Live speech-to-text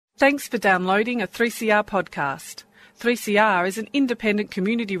Thanks for downloading a 3CR podcast. 3CR is an independent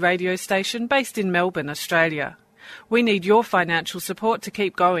community radio station based in Melbourne, Australia. We need your financial support to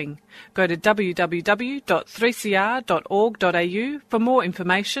keep going. Go to www.3cr.org.au for more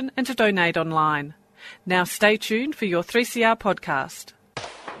information and to donate online. Now stay tuned for your 3CR podcast.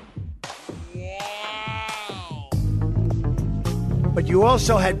 But you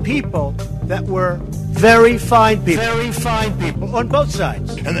also had people that were very fine people on both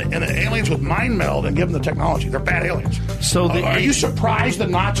sides. And the aliens would mind meld and give them the technology. They're bad aliens. So are you surprised the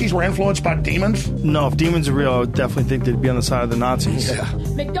Nazis were influenced by demons? No, if demons are real, I would definitely think they'd be on the side of the Nazis. Yeah.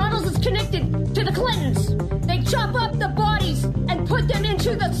 McDonald's is connected to the Clintons. They chop up the bodies and put them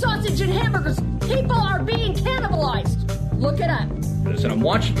into the sausage and hamburgers. People are being cannibalized. Look it up. And I'm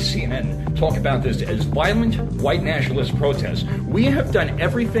watching CNN talk about this as violent white nationalist protests. We have done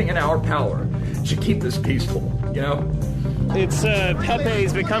everything in our power to keep this peaceful, you know? It's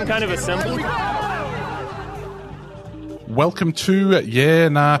Pepe's become kind of a symbol. Welcome to Yeah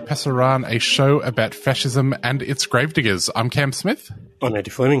Nah Pasaran, a show about fascism and its gravediggers. I'm Cam Smith. I'm Andy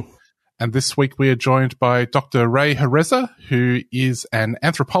Fleming. And this week we are joined by Dr. Rae Jereza, who is an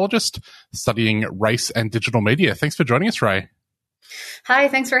anthropologist studying race and digital media. Thanks for joining us, Rae. Hi,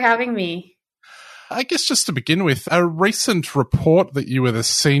 thanks for having me. I guess just to begin with, a recent report that you were the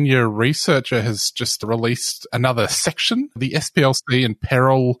senior researcher has just released another section, the SPLC and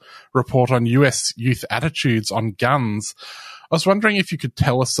Peril report on US youth attitudes on guns. I was wondering if you could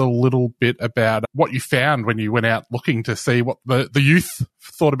tell us a little bit about what you found when you went out looking to see what the youth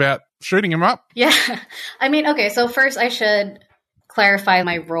thought about shooting them up. Yeah, okay, so first I should clarify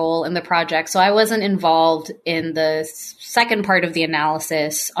my role in the project. So I wasn't involved in the second part of the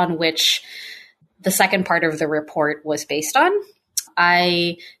analysis on which the second part of the report was based on.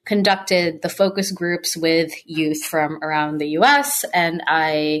 I conducted the focus groups with youth from around the US, and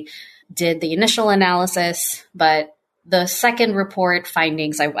I did the initial analysis, but the second report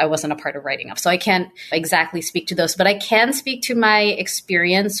findings, I wasn't a part of writing up. So I can't exactly speak to those, but I can speak to my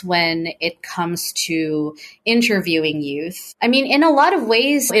experience when it comes to interviewing youth. In a lot of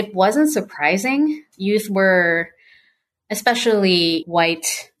ways, it wasn't surprising. Youth were, especially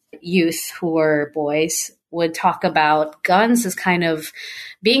white youth who were boys, would talk about guns as kind of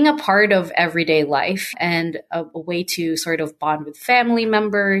being a part of everyday life and a way to sort of bond with family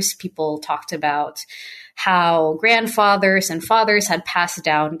members. People talked about how grandfathers and fathers had passed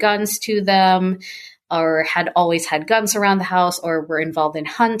down guns to them or had always had guns around the house or were involved in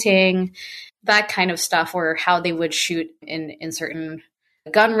hunting, that kind of stuff, or how they would shoot in certain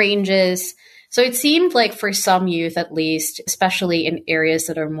gun ranges. So it seemed like for some youth, at least, especially in areas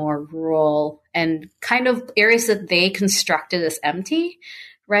that are more rural and kind of areas that they constructed as empty,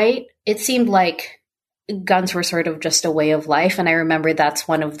 right? It seemed like guns were sort of just a way of life. And I remember that's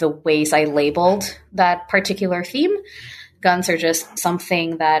one of the ways I labeled that particular theme. Guns are just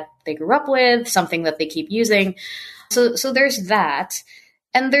something that they grew up with, something that they keep using. So there's that.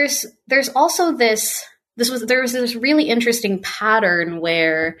 And there's also there was this really interesting pattern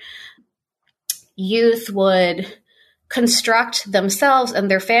where youth would construct themselves and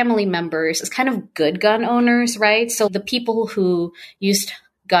their family members as kind of good gun owners, right? So the people who used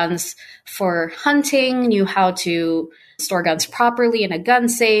guns for hunting knew how to store guns properly in a gun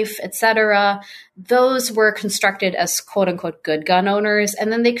safe, etc. Those were constructed as quote unquote good gun owners.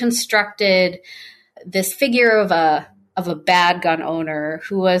 And then they constructed this figure of a bad gun owner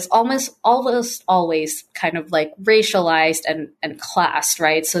who was almost always kind of like racialized and classed,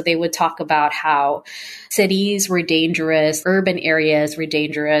 right? So they would talk about how cities were dangerous, urban areas were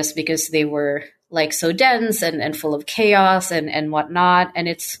dangerous because they were like so dense and full of chaos and whatnot. And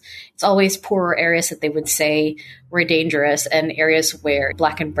it's always poorer areas that they would say were dangerous and areas where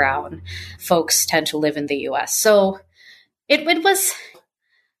Black and brown folks tend to live in the US. So it was,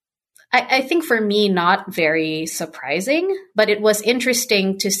 I think for me, not very surprising, but it was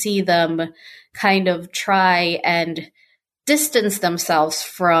interesting to see them kind of try and distance themselves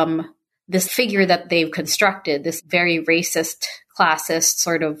from this figure that they've constructed, this very racist, classist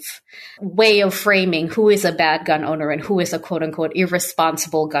sort of way of framing who is a bad gun owner and who is a quote unquote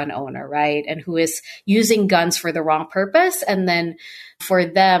irresponsible gun owner, right? And who is using guns for the wrong purpose. And then for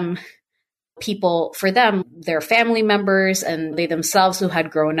them, their family members and they themselves who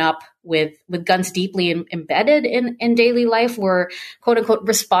had grown up with guns deeply embedded in daily life were quote unquote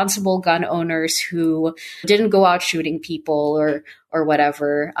responsible gun owners who didn't go out shooting people or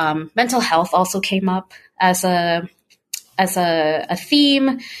whatever. Mental health also came up as a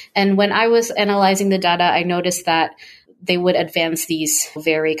theme. And when I was analyzing the data, I noticed that they would advance these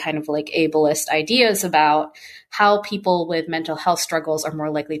very kind of like ableist ideas about how people with mental health struggles are more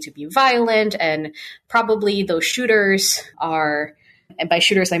likely to be violent, and probably those shooters are, and by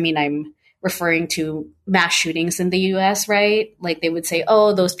shooters I mean I'm referring to mass shootings in the US, right? Like they would say,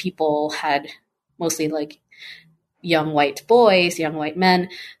 oh, those people had mostly like young white boys, young white men.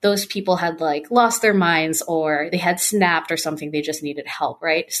 Those people had like lost their minds, or they had snapped or something. They just needed help,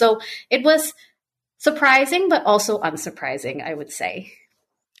 right? So it was surprising, but also unsurprising, I would say.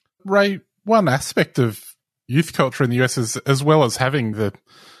 Rae, one aspect of youth culture in the US is, as well as having the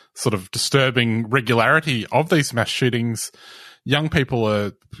sort of disturbing regularity of these mass shootings, young people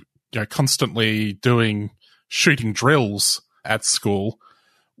are constantly doing shooting drills at school.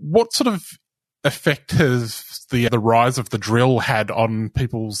 What sort of effect has the rise of the drill had on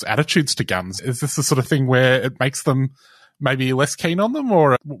people's attitudes to guns? Is this the sort of thing where it makes them maybe less keen on them,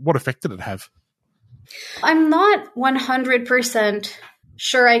 or what effect did it have? I'm not 100%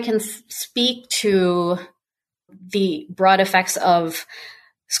 sure I can speak to the broad effects of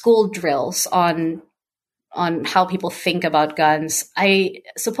school drills on how people think about guns. I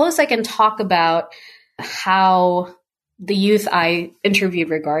suppose I can talk about how the youth I interviewed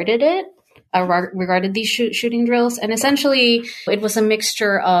regarded these shooting drills. And essentially, it was a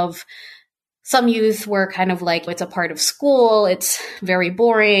mixture of some youth were kind of like, it's a part of school, it's very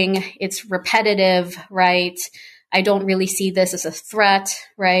boring, it's repetitive, right? I don't really see this as a threat,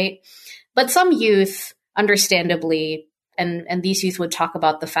 right? But some youth, understandably, and these youth would talk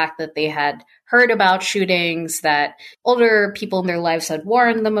about the fact that they had heard about shootings, that older people in their lives had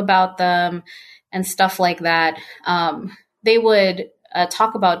warned them about them, and stuff like that. They would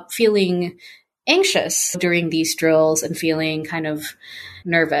talk about feeling anxious during these drills and feeling kind of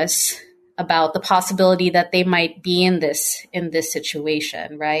nervous about the possibility that they might be in this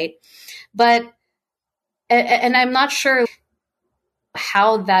situation, right? But and I'm not sure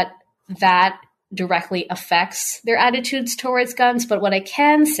how that directly affects their attitudes towards guns, but what I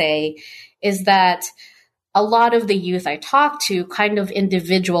can say is that a lot of the youth I talked to kind of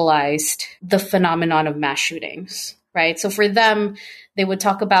individualized the phenomenon of mass shootings, right? So for them, they would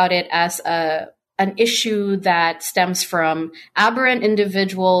talk about it as an issue that stems from aberrant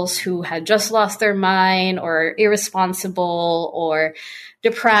individuals who had just lost their mind, or irresponsible, or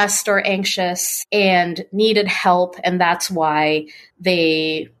depressed or anxious, and needed help. And that's why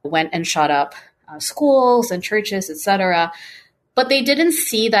they went and shot up schools and churches, etc. But they didn't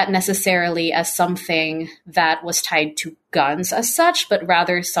see that necessarily as something that was tied to guns as such, but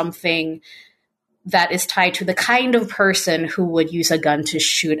rather something that is tied to the kind of person who would use a gun to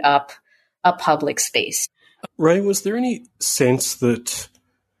shoot up a public space. Rae, was there any sense that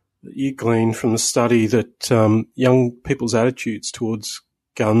you gleaned from the study that young people's attitudes towards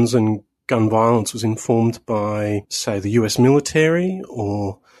guns and gun violence was informed by, say, the US military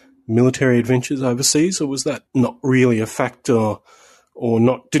or military adventures overseas, or was that not really a factor,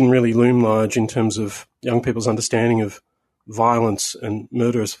 or didn't really loom large in terms of young people's understanding of violence and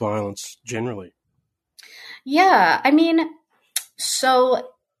murderous violence generally? Yeah, I mean, so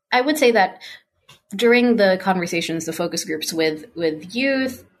I would say that during the conversations, the focus groups with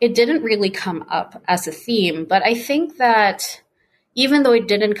youth, it didn't really come up as a theme. But I think that even though it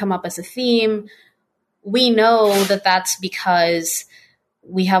didn't come up as a theme, we know that that's because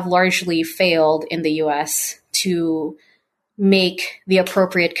we have largely failed in the US to make the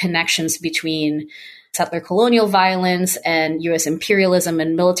appropriate connections between settler colonial violence and US imperialism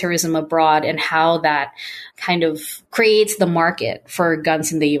and militarism abroad, and how that kind of creates the market for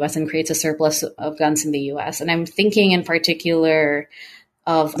guns in the US and creates a surplus of guns in the US. And I'm thinking in particular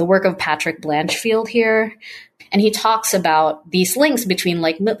of the work of Patrick Blanchfield here. And he talks about these links between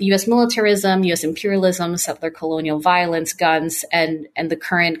like US militarism, US imperialism, settler colonial violence, guns, and the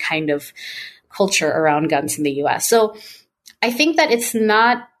current kind of culture around guns in the US. So I think that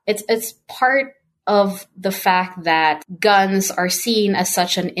it's part of the fact that guns are seen as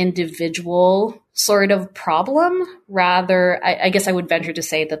such an individual sort of problem. Rather, I guess I would venture to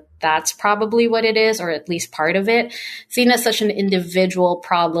say that that's probably what it is, or at least part of it, seen as such an individual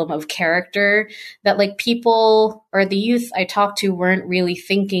problem of character that like people or the youth I talked to weren't really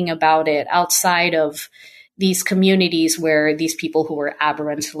thinking about it outside of these communities where these people who were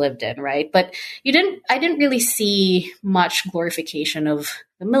aberrant lived in, right? But I didn't really see much glorification of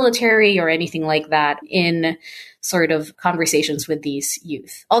the military or anything like that in sort of conversations with these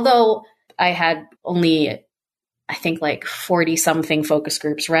youth. Although I had only, I think like 40 something focus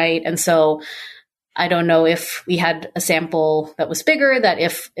groups, right? And so I don't know if we had a sample that was bigger, that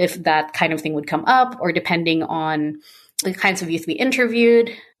if that kind of thing would come up, or depending on the kinds of youth we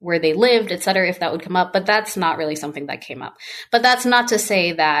interviewed, where they lived, et cetera, if that would come up. But that's not really something that came up. But that's not to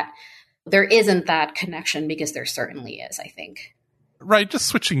say that there isn't that connection, because there certainly is, I think. Rae, just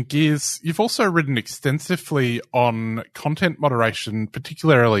switching gears, you've also written extensively on content moderation,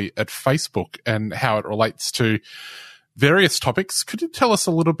 particularly at Facebook, and how it relates to various topics. Could you tell us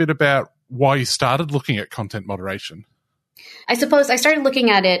a little bit about why you started looking at content moderation? I suppose I started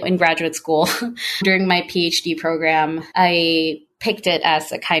looking at it in graduate school. During my PhD program, I picked it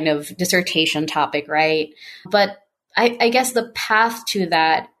as a kind of dissertation topic, right? But I guess the path to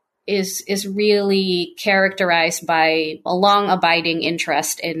that is really characterized by a long abiding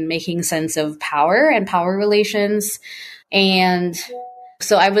interest in making sense of power and power relations. And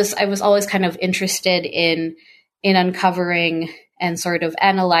so I was always kind of interested in uncovering and sort of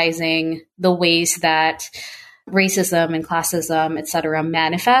analyzing the ways that racism and classism, et cetera,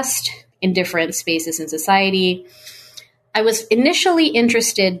 manifest in different spaces in society. I was initially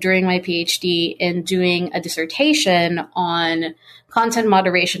interested during my PhD in doing a dissertation on content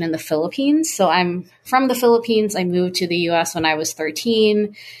moderation in the Philippines. So I'm from the Philippines. I moved to the US when I was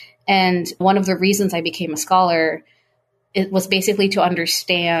 13. And one of the reasons I became a scholar, it was basically to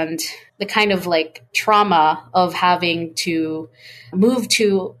understand the kind of like trauma of having to move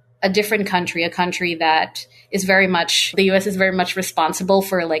to a different country, a country that is very much, the US is very much responsible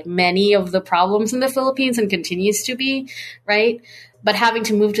for like many of the problems in the Philippines and continues to be, right? But having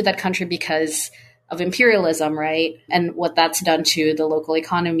to move to that country because of imperialism, right? And what that's done to the local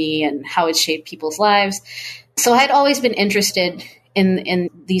economy and how it's shaped people's lives. So I had always been interested in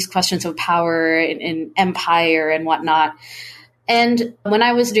these questions of power and empire and whatnot. And when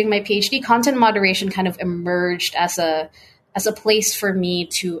I was doing my PhD, content moderation kind of emerged as a place for me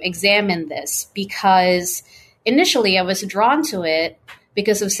to examine this, because initially I was drawn to it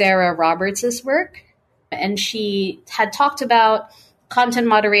because of Sarah Roberts' work. And she had talked about content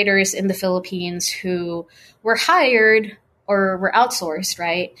moderators in the Philippines who were hired or were outsourced,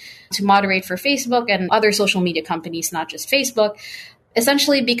 right, to moderate for Facebook and other social media companies, not just Facebook,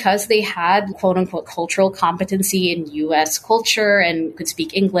 essentially because they had quote unquote cultural competency in US culture and could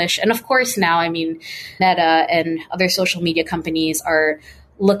speak English. And of course now, I mean, Meta and other social media companies are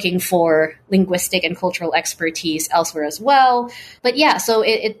looking for linguistic and cultural expertise elsewhere as well. But yeah, so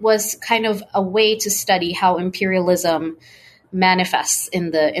it was kind of a way to study how imperialism manifests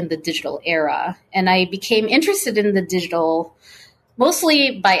in the digital era. And I became interested in the digital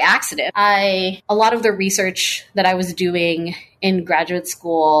mostly by accident. A lot of the research that I was doing in graduate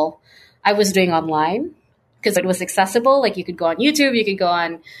school, I was doing online because it was accessible. Like you could go on YouTube, you could go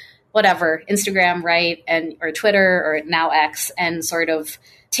on whatever, Instagram, right? Or Twitter or now X, and sort of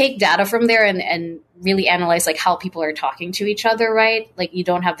take data from there and really analyze like how people are talking to each other, right? Like you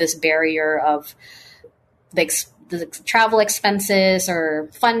don't have this barrier of the travel expenses or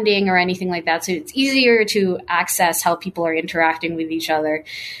funding or anything like that. So it's easier to access how people are interacting with each other.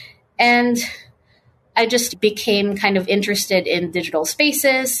 And I just became kind of interested in digital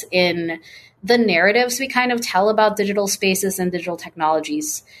spaces, in the narratives we kind of tell about digital spaces and digital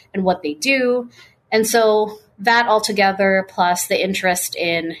technologies and what they do. And so that altogether, plus the interest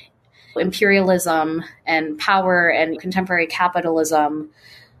in imperialism and power and contemporary capitalism,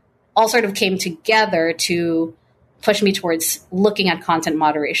 all sort of came together to push me towards looking at content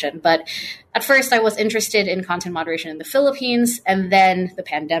moderation. But at first I was interested in content moderation in the Philippines, and then the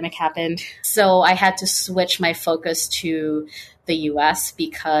pandemic happened. So I had to switch my focus to the US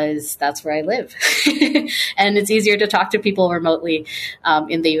because that's where I live. And it's easier to talk to people remotely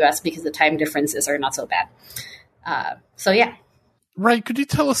in the US because the time differences are not so bad. So yeah. Rae, could you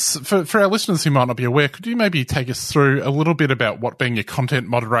tell us, for our listeners who might not be aware, could you maybe take us through a little bit about what being a content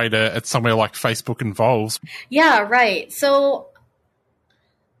moderator at somewhere like Facebook involves? Yeah, right. So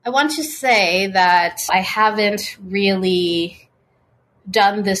I want to say that I haven't really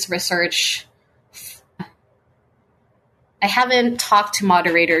done this research. I haven't talked to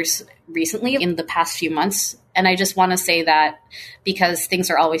moderators recently in the past few months. And I just want to say that because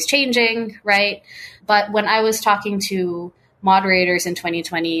things are always changing, right? But when I was talking to moderators in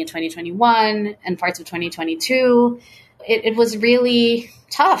 2020 and 2021 and parts of 2022, it was really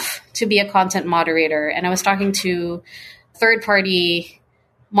tough to be a content moderator. And I was talking to third-party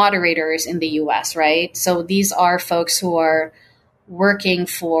moderators in the US, right? So these are folks who are working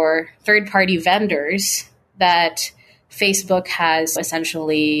for third-party vendors that Facebook has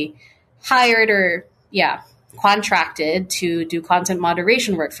essentially hired or, contracted to do content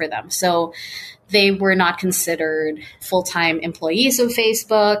moderation work for them. So they were not considered full-time employees of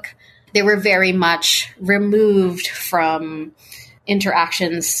Facebook. They were very much removed from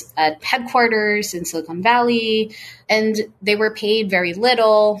interactions at headquarters in Silicon Valley, and they were paid very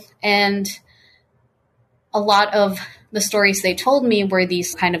little. And a lot of the stories they told me were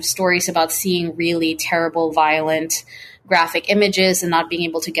these kind of stories about seeing really terrible, violent, graphic images and not being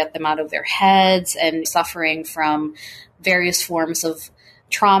able to get them out of their heads and suffering from various forms of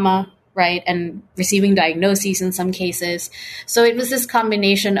trauma, right? And receiving diagnoses in some cases. So it was this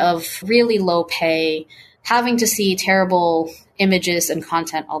combination of really low pay, having to see terrible images and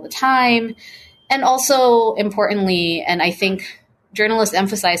content all the time. And also importantly, and I think journalists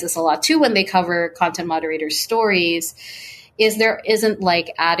emphasize this a lot too when they cover content moderators' stories, is there isn't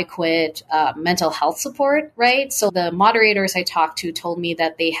like adequate mental health support, right? So the moderators I talked to told me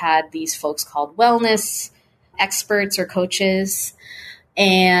that they had these folks called wellness experts or coaches,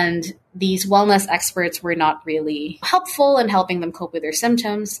 and these wellness experts were not really helpful in helping them cope with their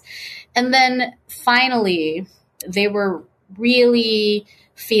symptoms. And then finally, they were really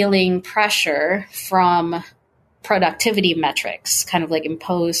feeling pressure from productivity metrics kind of like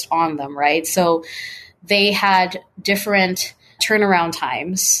imposed on them, right? So they had different turnaround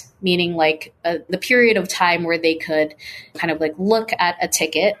times, meaning like the period of time where they could kind of like look at a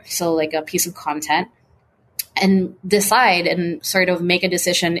ticket, so like a piece of content, and decide and sort of make a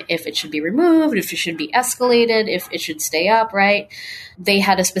decision if it should be removed, if it should be escalated, if it should stay up, right? They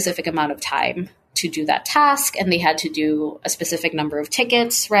had a specific amount of time to do that task, and they had to do a specific number of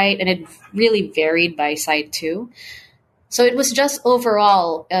tickets, right? And it really varied by site too. So it was just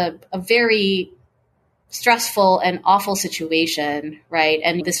overall a very stressful and awful situation, right?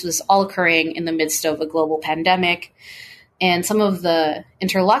 And this was all occurring in the midst of a global pandemic. And some of the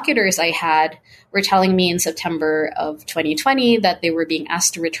interlocutors I had were telling me in September of 2020 that they were being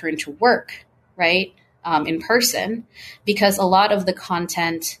asked to return to work, right, in person, because a lot of the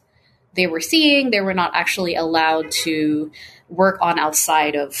content they were seeing, they were not actually allowed to work on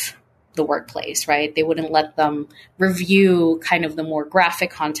outside of the workplace, right? They wouldn't let them review kind of the more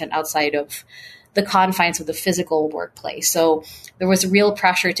graphic content outside of the confines of the physical workplace. So there was real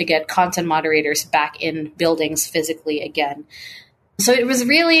pressure to get content moderators back in buildings physically again. So it was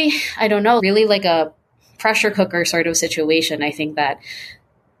really, I don't know, really like a pressure cooker sort of situation, I think, that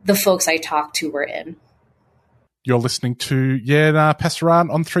the folks I talked to were in. You're listening to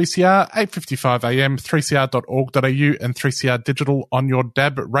Pasaran on 3CR, 8:55 AM, 3cr.org.au and 3CR Digital on your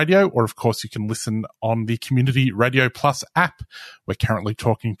DAB radio, or of course you can listen on the Community Radio Plus app. We're currently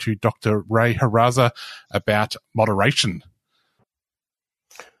talking to Dr. Rae Jereza about moderation.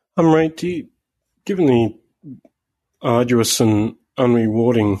 Rae, given the arduous and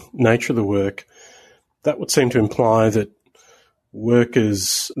unrewarding nature of the work, that would seem to imply that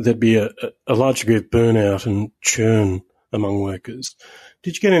there'd be a large degree of burnout and churn among workers.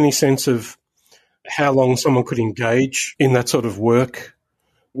 Did you get any sense of how long someone could engage in that sort of work?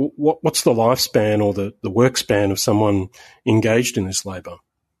 What's the lifespan or the work span of someone engaged in this labour?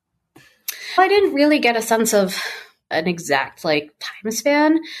 I didn't really get a sense of an exact time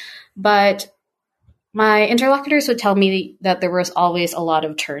span, but my interlocutors would tell me that there was always a lot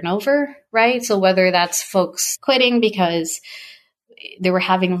of turnover, right? So whether that's folks quitting because they were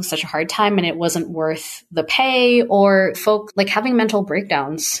having such a hard time and it wasn't worth the pay, or folk having mental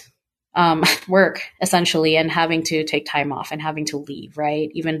breakdowns at work essentially, and having to take time off and having to leave, right?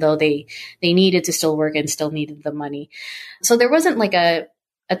 Even though they needed to still work and still needed the money. So there wasn't a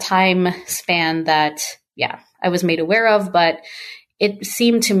time span that, I was made aware of, but it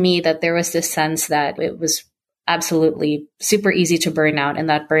seemed to me that there was this sense that it was absolutely super easy to burn out, and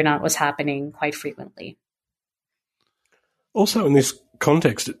that burnout was happening quite frequently. Also, in this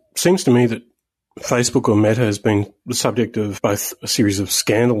context, it seems to me that Facebook or Meta has been the subject of both a series of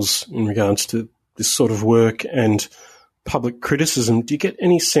scandals in regards to this sort of work and public criticism. Do you get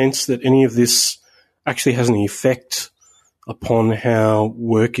any sense that any of this actually has any effect upon how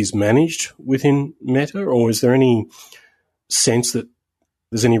work is managed within Meta, or is there any sense that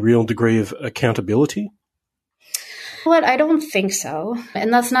there's any real degree of accountability? Well, I don't think so.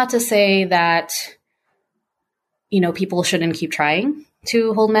 And that's not to say that people shouldn't keep trying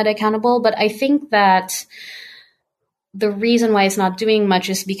to hold Meta accountable. But I think that the reason why it's not doing much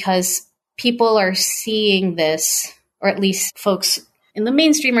is because people are seeing this, or at least folks in the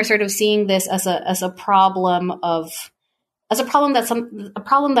mainstream are sort of seeing this as a problem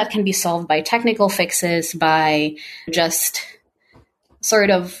that can be solved by technical fixes, by just sort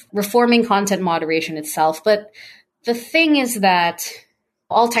of reforming content moderation itself. But the thing is that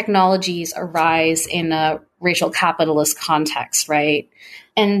all technologies arise in a racial capitalist context, right?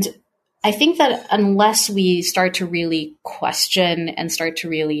 And I think that unless we start to really question and start to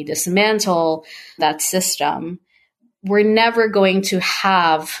really dismantle that system, we're never going to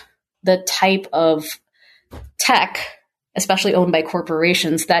have the type of tech, especially owned by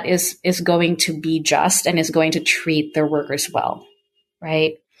corporations, that is going to be just and is going to treat their workers well,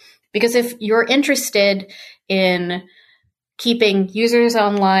 right? Because if you're interested in keeping users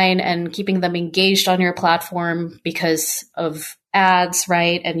online and keeping them engaged on your platform because of ads,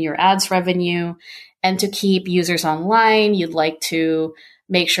 right, and your ads revenue, and to keep users online, you'd like to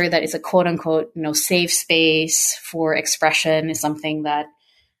make sure that it's a quote unquote, safe space for expression is something that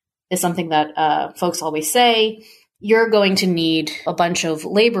folks always say. You're going to need a bunch of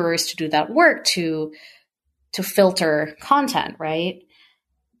laborers to do that work to filter content, right?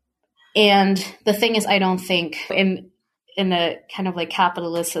 And the thing is, I don't think in a kind of like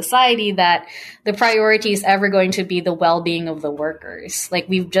capitalist society that the priority is ever going to be the well-being of the workers. Like,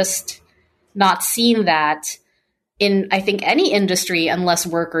 we've just not seen that in, I think, any industry unless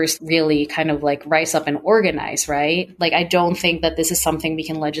workers really kind of like rise up and organize, right? Like, I don't think that this is something we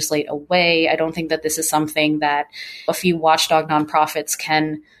can legislate away. I don't think that this is something that a few watchdog nonprofits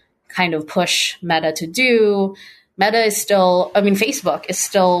can kind of push Meta to do. Meta is still, Facebook is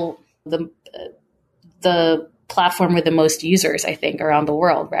still the platform with the most users, I think, around the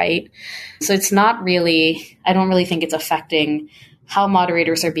world, right? So it's not really, I don't really think it's affecting how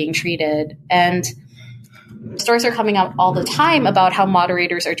moderators are being treated. And stories are coming out all the time about how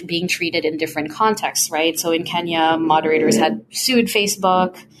moderators are being treated in different contexts, right? So in Kenya, moderators had sued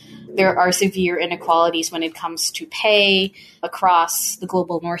Facebook. There are severe inequalities when it comes to pay across the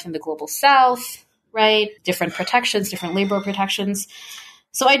global north and the global south, right? Different protections, different labor protections.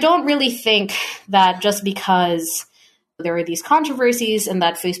 So I don't really think that just because there are these controversies and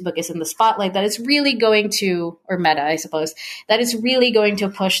that Facebook is in the spotlight, that it's really going to, or Meta, I suppose, that it's really going to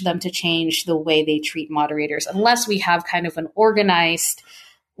push them to change the way they treat moderators, unless we have kind of an organized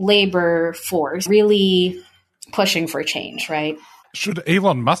labor force really pushing for change, right? Should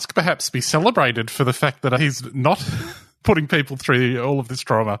Elon Musk perhaps be celebrated for the fact that he's not putting people through all of this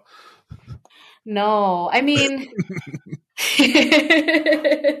trauma? No, I mean...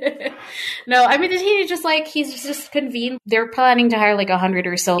 No, I mean, did he just he's just convened? They're planning to hire 100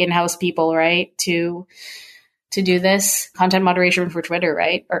 or so in-house people, right? To do this content moderation for Twitter,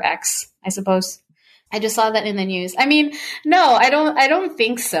 right? Or X, I suppose. I just saw that in the news. I mean, no, I don't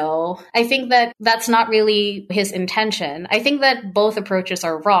think so. I think that that's not really his intention. I think that both approaches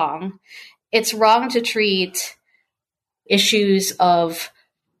are wrong. It's wrong to treat issues of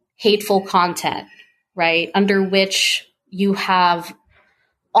hateful content, right, under which you have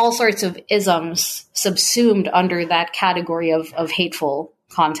all sorts of isms subsumed under that category of hateful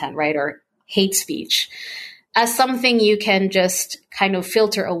content, right, or hate speech, as something you can just kind of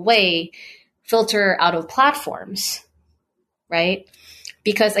filter out of platforms, right?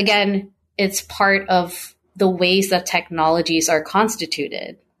 Because again, it's part of the ways that technologies are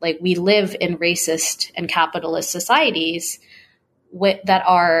constituted. Like, we live in racist and capitalist societies that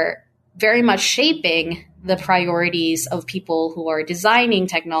are very much shaping the priorities of people who are designing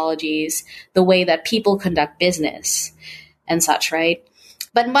technologies, the way that people conduct business and such, right?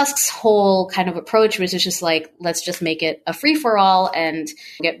 But Musk's whole kind of approach was just let's just make it a free-for-all and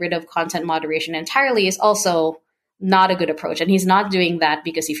get rid of content moderation entirely, is also not a good approach. And he's not doing that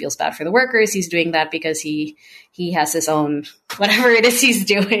because he feels bad for the workers. He's doing that because he has his own, whatever it is he's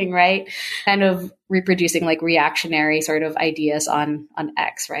doing, right? Kind of reproducing reactionary sort of ideas on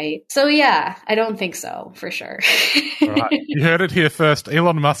X, right? So yeah, I don't think so, for sure. All right. You heard it here first.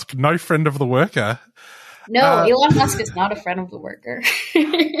 Elon Musk, no friend of the worker. No, Elon Musk is not a friend of the worker.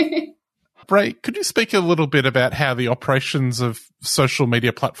 Rae, could you speak a little bit about how the operations of social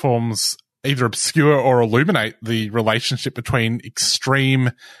media platforms either obscure or illuminate the relationship between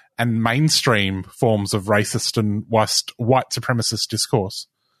extreme and mainstream forms of racist and white supremacist discourse?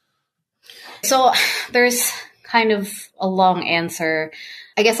 So there's kind of a long answer.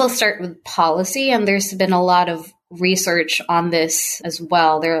 I guess I'll start with policy, and there's been a lot of research on this as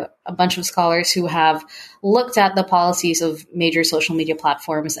well. There are a bunch of scholars who have looked at the policies of major social media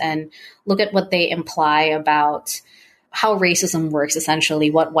platforms and look at what they imply about how racism works,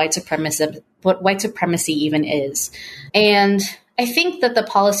 essentially, what white supremacy even is. And I think that the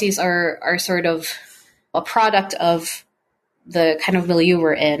policies are sort of a product of the kind of milieu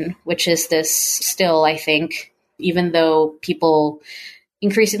we're in, which is this still, I think, even though people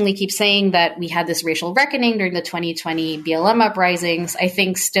increasingly keep saying that we had this racial reckoning during the 2020 BLM uprisings, I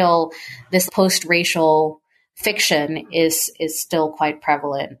think still this post-racial fiction is still quite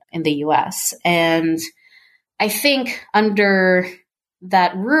prevalent in the US. And I think under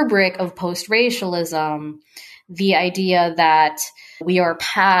that rubric of post-racialism, the idea that we are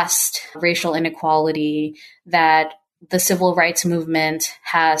past racial inequality, that the civil rights movement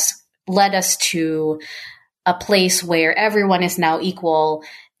has led us to a place where everyone is now equal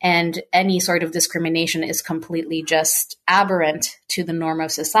and any sort of discrimination is completely just aberrant to the norm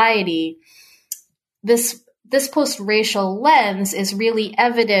of society. This post-racial lens is really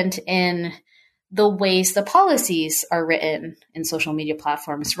evident in the ways the policies are written in social media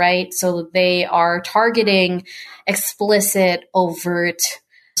platforms, right? So they are targeting explicit, overt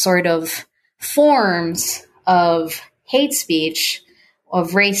sort of forms of hate speech,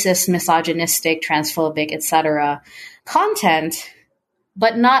 of racist, misogynistic, transphobic, etc. content,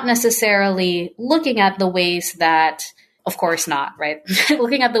 but not necessarily looking at the ways that, of course not, right?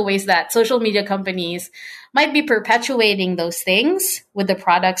 Looking at the ways that social media companies might be perpetuating those things with the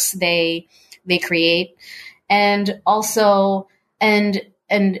products they create, and also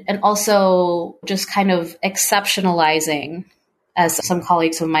just kind of exceptionalizing, as some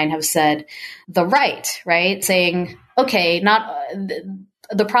colleagues of mine have said, the right? Saying, okay,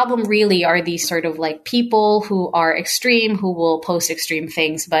 the problem really are these sort of like people who are extreme, who will post extreme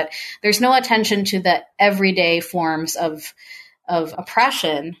things, but there's no attention to the everyday forms of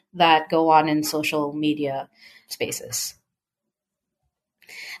oppression that go on in social media spaces.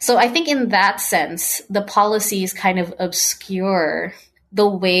 So I think in that sense, the policies kind of obscure the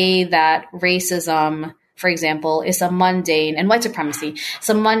way that racism, for example, is a mundane, and white supremacy, it's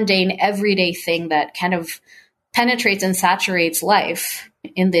a mundane, everyday thing that kind of penetrates and saturates life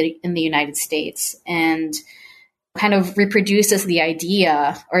in the United States, and kind of reproduces the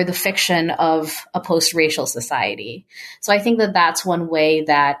idea or the fiction of a post-racial society. So I think that that's one way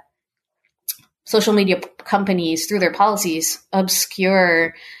that social media companies, through their policies,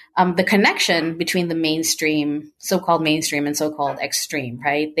 obscure the connection between the mainstream, so-called mainstream, and so-called extreme,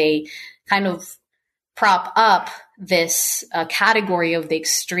 right? They kind of prop up this category of the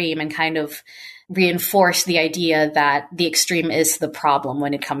extreme and kind of reinforce the idea that the extreme is the problem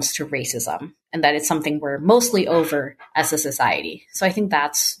when it comes to racism, and that it's something we're mostly over as a society. So I think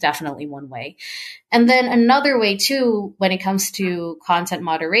that's definitely one way. And then another way too, when it comes to content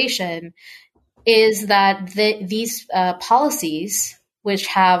moderation, is that these policies, which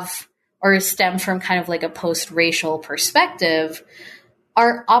have or stem from kind of like a post-racial perspective,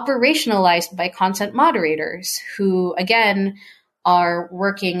 are operationalized by content moderators who, again, are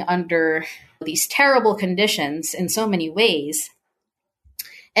working under these terrible conditions in so many ways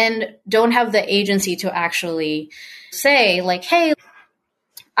and don't have the agency to actually say, like, hey,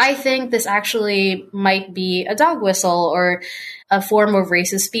 I think this actually might be a dog whistle or a form of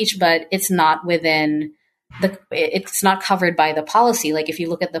racist speech, but it's not it's not covered by the policy. Like if you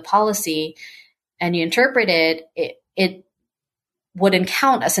look at the policy and you interpret it, it wouldn't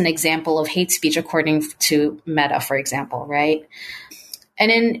count as an example of hate speech according to Meta, for example, right?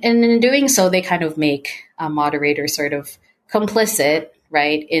 And in doing so, they kind of make moderators sort of complicit,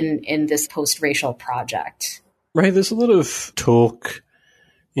 right, in this post-racial project. Rae, there's a lot of talk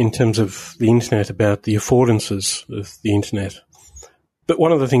in terms of the internet about the affordances of the internet. But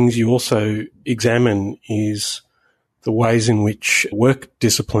one of the things you also examine is the ways in which work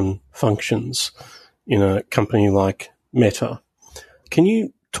discipline functions in a company like Meta. Can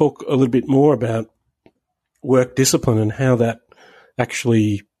you talk a little bit more about work discipline and how that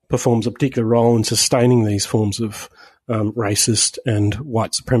actually performs a particular role in sustaining these forms of racist and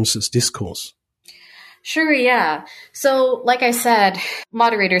white supremacist discourse? Sure, yeah. So, like I said,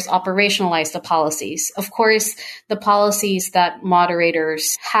 moderators operationalize the policies. Of course, the policies that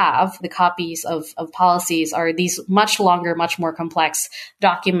moderators have, the copies of policies, are these much longer, much more complex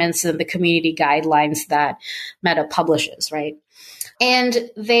documents than the community guidelines that Meta publishes, right?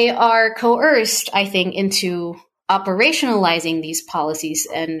 And they are coerced, I think, into operationalizing these policies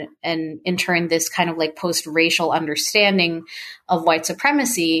and in turn this kind of like post-racial understanding of white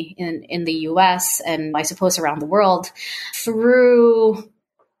supremacy in the US and I suppose around the world through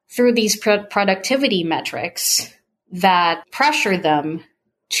these productivity metrics that pressure them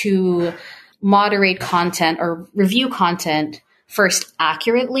to moderate content or review content first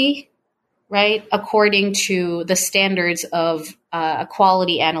accurately, right, according to the standards of a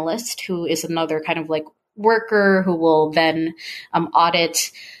quality analyst, who is another kind of like worker who will then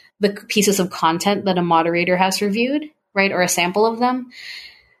audit the pieces of content that a moderator has reviewed, right, or a sample of them.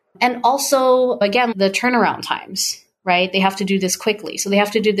 And also, again, the turnaround times, right? They have to do this quickly. So they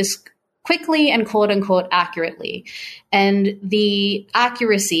have to do this quickly and quote unquote accurately. And the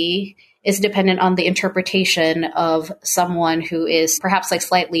accuracy is dependent on the interpretation of someone who is perhaps like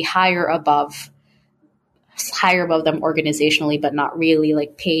slightly higher above them organizationally, but not really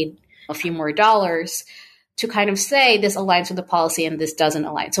like paid a few more dollars to kind of say this aligns with the policy and this doesn't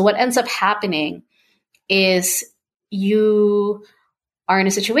align. So what ends up happening is you are in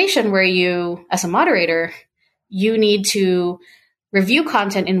a situation where you, as a moderator, you need to review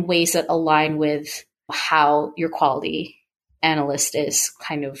content in ways that align with how your quality analyst is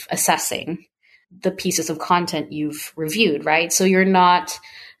kind of assessing the pieces of content you've reviewed, right? So you're not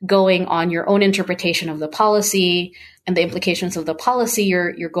going on your own interpretation of the policy and the implications of the policy.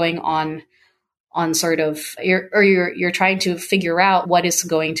 You're going on sort of, you're trying to figure out what is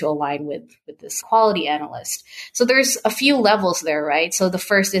going to align with this quality analyst. So there's a few levels there, right? So the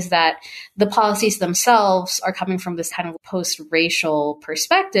first is that the policies themselves are coming from this kind of post-racial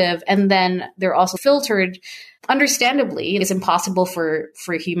perspective, and then they're also filtered. Understandably, it's impossible for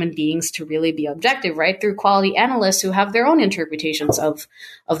human beings to really be objective, right? Through quality analysts who have their own interpretations of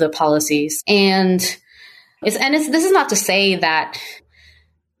the policies. And this is not to say that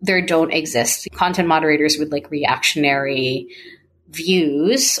there don't exist content moderators with like reactionary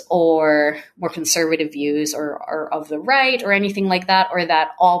views or more conservative views or of the right or anything like that, or that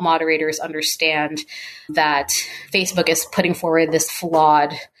all moderators understand that Facebook is putting forward this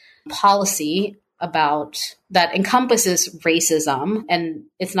flawed policy about that encompasses racism. And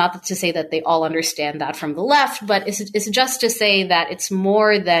it's not to say that they all understand that from the left, but it's just to say that it's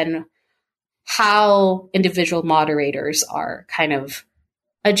more than how individual moderators are kind of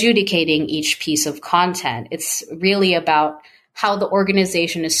adjudicating each piece of content. It's really about how the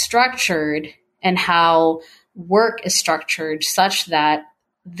organization is structured and how work is structured such that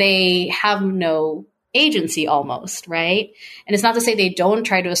they have no agency almost, right? And it's not to say they don't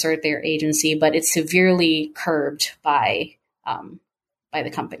try to assert their agency, but it's severely curbed by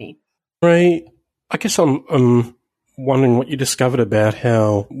the company. Rae, I guess I'm wondering what you discovered about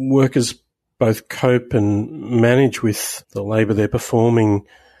how workers both cope and manage with the labour they're performing,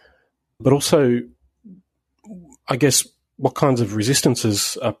 but also, I guess, what kinds of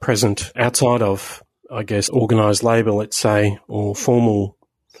resistances are present outside of, I guess, organised labour, let's say, or formal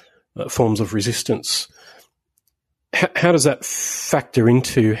forms of resistance. How does that factor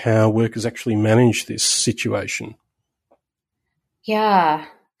into how workers actually manage this situation? Yeah.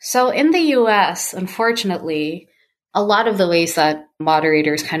 So in the US, unfortunately, a lot of the ways that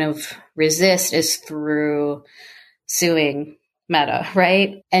moderators kind of resist is through suing Meta,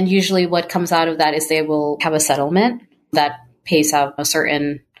 right? And usually what comes out of that is they will have a settlement that pays out a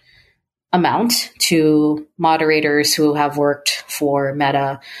certain amount to moderators who have worked for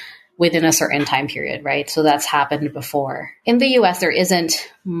Meta within a certain time period, right? So that's happened before. In the US, there isn't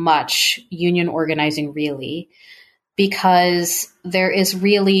much union organizing really, because there is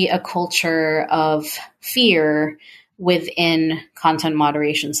really a culture of fear within content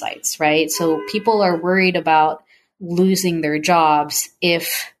moderation sites, right? So people are worried about losing their jobs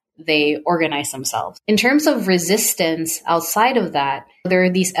if they organize themselves. In terms of resistance outside of that, there are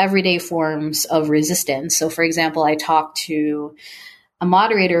these everyday forms of resistance. So for example, I talked to a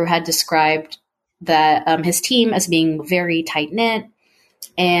moderator who had described that his team as being very tight-knit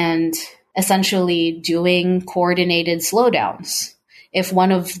and essentially doing coordinated slowdowns. If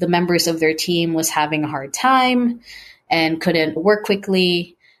one of the members of their team was having a hard time and couldn't work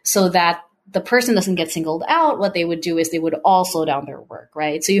quickly, so that the person doesn't get singled out, what they would do is they would all slow down their work,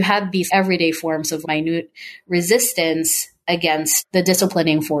 right? So you had these everyday forms of minute resistance against the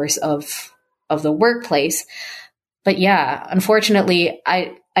disciplining force of the workplace. But yeah, unfortunately,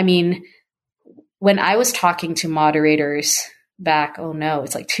 I mean, when I was talking to moderators back,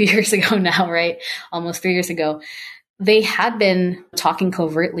 it's like 2 years ago now, right? Almost 3 years ago, they had been talking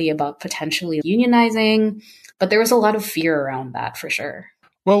covertly about potentially unionizing, but there was a lot of fear around that for sure.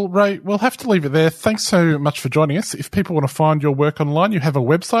 Well, Rae, we'll have to leave it there. Thanks so much for joining us. If people want to find your work online, you have a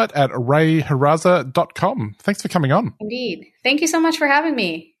website at raejereza.com. Thanks for coming on. Indeed. Thank you so much for having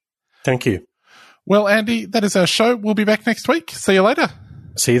me. Thank you. Well, Andy, that is our show. We'll be back next week. See you later.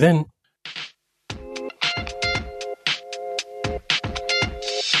 See you then.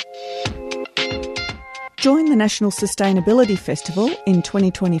 Join the National Sustainability Festival in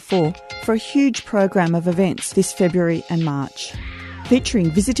 2024 for a huge program of events this February and March, featuring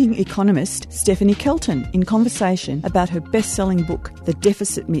visiting economist Stephanie Kelton in conversation about her best-selling book, The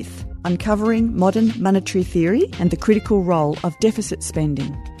Deficit Myth, uncovering modern monetary theory and the critical role of deficit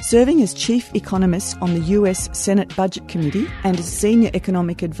spending. Serving as chief economist on the US Senate Budget Committee and as senior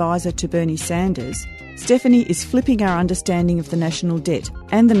economic advisor to Bernie Sanders, Stephanie is flipping our understanding of the national debt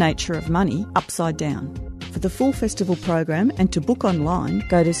and the nature of money upside down. For the full festival program and to book online,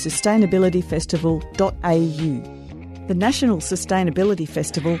 go to sustainabilityfestival.au. The National Sustainability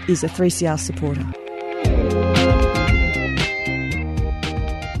Festival is a 3CR supporter.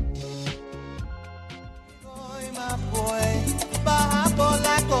 Baja por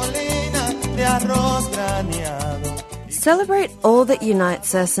la colina de arroz graneado. Celebrate all that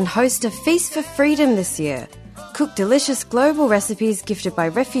unites us and host a Feast for Freedom this year. Cook delicious global recipes gifted by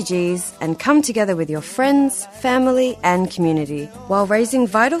refugees and come together with your friends, family and community while raising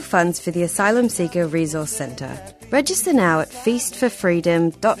vital funds for the Asylum Seeker Resource Centre. Register now at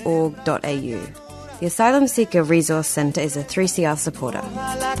feastforfreedom.org.au. The Asylum Seeker Resource Centre is a 3CR supporter.